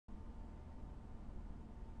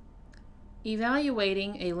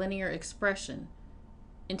Evaluating a linear expression,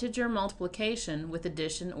 integer multiplication with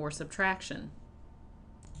addition or subtraction.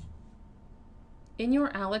 In your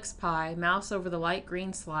Aleks Pie, mouse over the light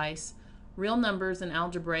green slice, Real Numbers and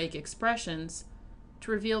Algebraic Expressions to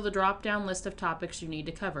reveal the drop-down list of topics you need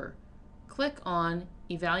to cover. Click on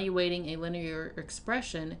Evaluating a linear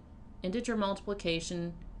expression, integer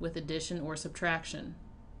multiplication with addition or subtraction.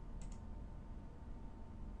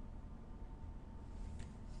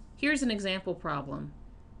 Here's an example problem.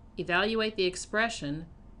 Evaluate the expression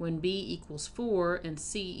when b equals 4 and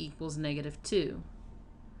c equals -2.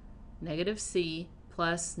 Negative c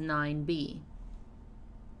plus 9b.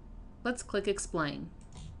 Let's click Explain.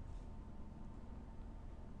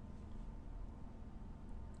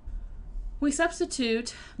 We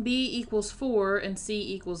substitute b equals 4 and c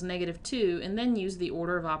equals -2 and then use the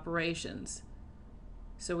order of operations.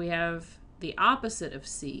 So we have the opposite of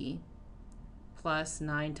c plus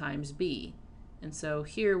 9 times b. And so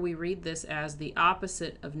here we read this as the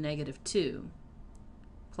opposite of -2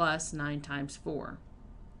 plus 9 times 4.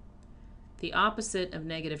 The opposite of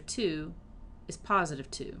 -2 is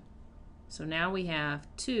 +2. So now we have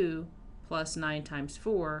 2 plus 9 times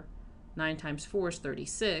 4. 9 times 4 is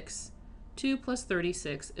 36. 2 plus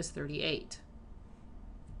 36 is 38.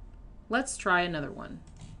 Let's try another one.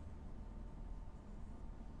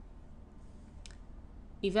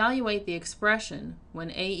 Evaluate the expression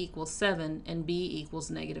when a equals 7 and b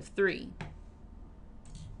equals -3.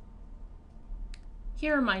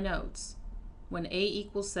 Here are my notes. When a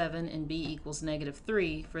equals 7 and b equals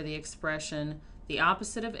 -3 for the expression the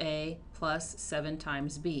opposite of a plus 7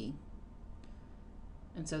 times b.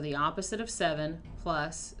 And so the opposite of 7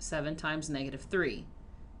 plus 7 times -3.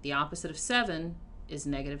 The opposite of 7 is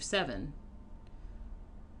 -7.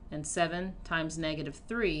 And 7 times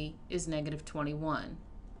 -3 is -21.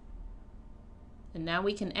 And now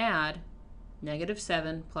we can add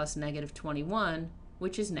 -7 plus -21,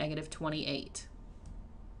 which is -28.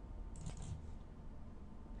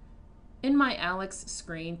 In my Aleks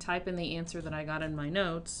screen, type in the answer that I got in my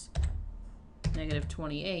notes,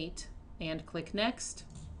 -28, and click Next.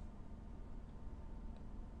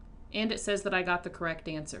 And it says that I got the correct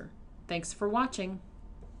answer. Thanks for watching.